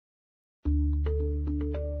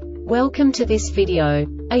Welcome to this video.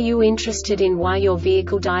 Are you interested in why your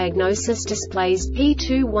vehicle diagnosis displays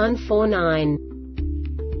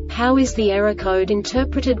P2149? How is the error code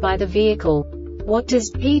interpreted by the vehicle? What does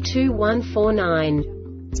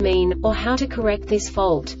P2149 mean, or how to correct this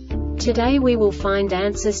fault? Today we will find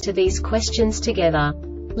answers to these questions together.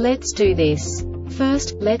 Let's do this.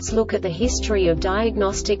 First, let's look at the history of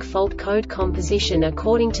diagnostic fault code composition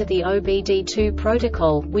according to the OBD2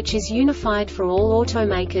 protocol, which is unified for all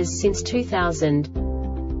automakers since 2000.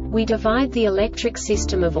 We divide the electric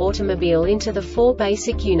system of automobile into the four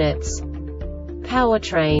basic units: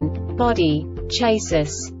 powertrain, body,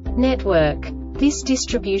 chassis, network. This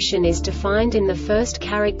distribution is defined in the first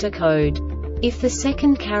character code. If the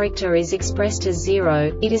second character is expressed as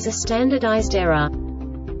 0, it is a standardized error.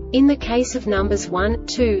 In the case of numbers 1,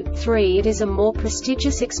 2, 3, it is a more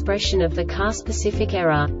prestigious expression of the car-specific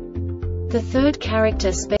error. The third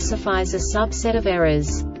character specifies a subset of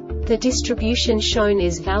errors. The distribution shown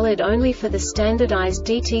is valid only for the standardized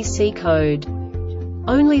DTC code.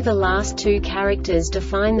 Only the last two characters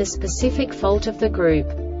define the specific fault of the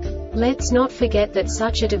group. Let's not forget that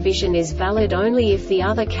such a division is valid only if the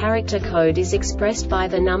other character code is expressed by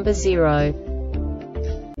the number 0.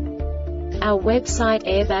 Our website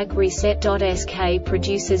airbagreset.sk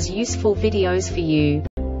produces useful videos for you.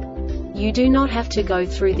 You do not have to go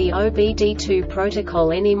through the OBD2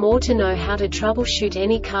 protocol anymore to know how to troubleshoot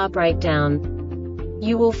any car breakdown.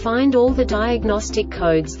 You will find all the diagnostic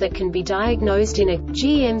codes that can be diagnosed in a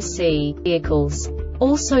GMC vehicles.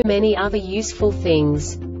 Also many other useful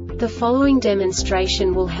things. The following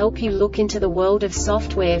demonstration will help you look into the world of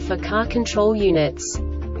software for car control units.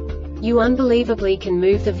 You unbelievably can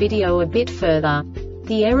move the video a bit further.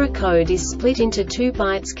 The error code is split into 2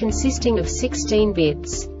 bytes consisting of 16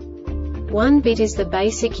 bits. 1 bit is the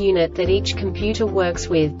basic unit that each computer works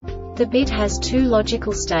with. The bit has 2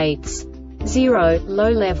 logical states: 0, low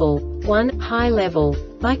level, 1, high level.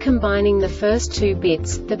 By combining the first 2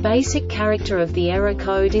 bits, the basic character of the error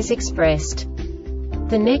code is expressed.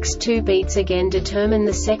 The next 2 beats again determine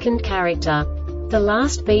the second character. The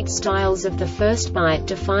last beat styles of the first byte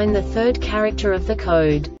define the third character of the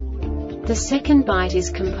code. The second byte is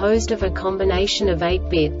composed of a combination of 8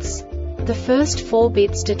 bits. The first 4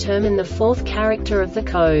 bits determine the fourth character of the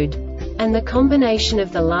code. And the combination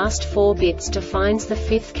of the last 4 bits defines the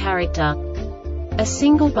fifth character. A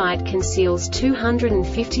single byte conceals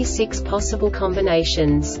 256 possible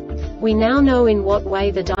combinations. We now know in what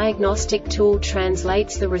way the diagnostic tool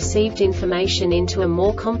translates the received information into a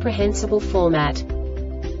more comprehensible format.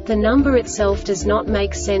 The number itself does not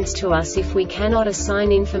make sense to us if we cannot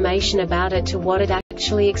assign information about it to what it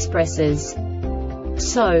actually expresses.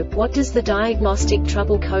 So, what does the Diagnostic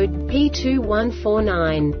Trouble Code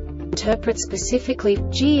P2149 interpret specifically for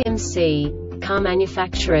GMC car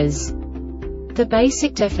manufacturers? The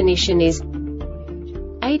basic definition is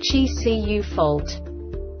HECU fault.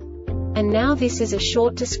 And now this is a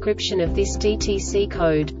short description of this DTC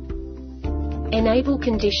code. Enable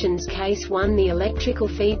conditions. Case 1. The electrical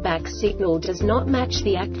feedback signal does not match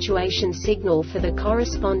the actuation signal for the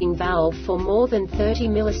corresponding valve for more than 30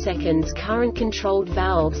 milliseconds. Current-controlled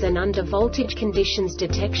valves and under voltage conditions.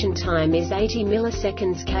 Detection time is 80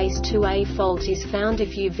 milliseconds. Case 2. A fault is found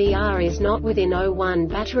if UVR is not within 0.1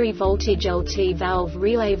 battery voltage LT. Valve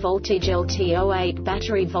relay voltage LT 0.8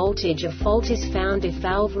 battery voltage. A fault is found if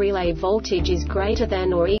valve relay voltage is greater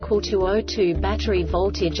than or equal to 0.2 battery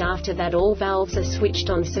voltage. After that, all valves are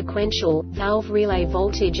switched on sequential. Valve relay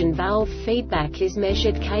voltage and valve feedback is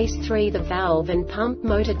measured. Case 3. The valve and pump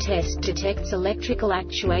motor test detects electrical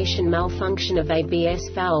actuation malfunction of ABS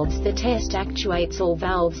valves. The test actuates all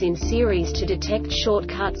valves in series to detect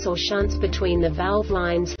shortcuts or shunts between the valve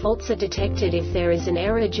lines. Faults are detected if there is an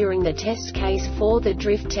error during the test. Case 4. The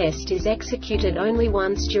drift test is executed only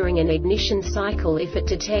once during an ignition cycle if it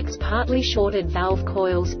detects partly shorted valve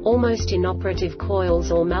coils, almost inoperative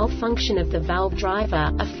coils, or malfunction of the valve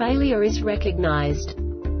driver. A failure is recognized.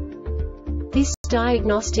 This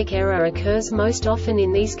diagnostic error occurs most often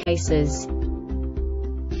in these cases: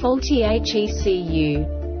 faulty HECU.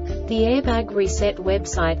 The Airbag Reset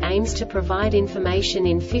website aims to provide information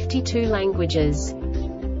in 52 languages.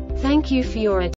 Thank you for your attention.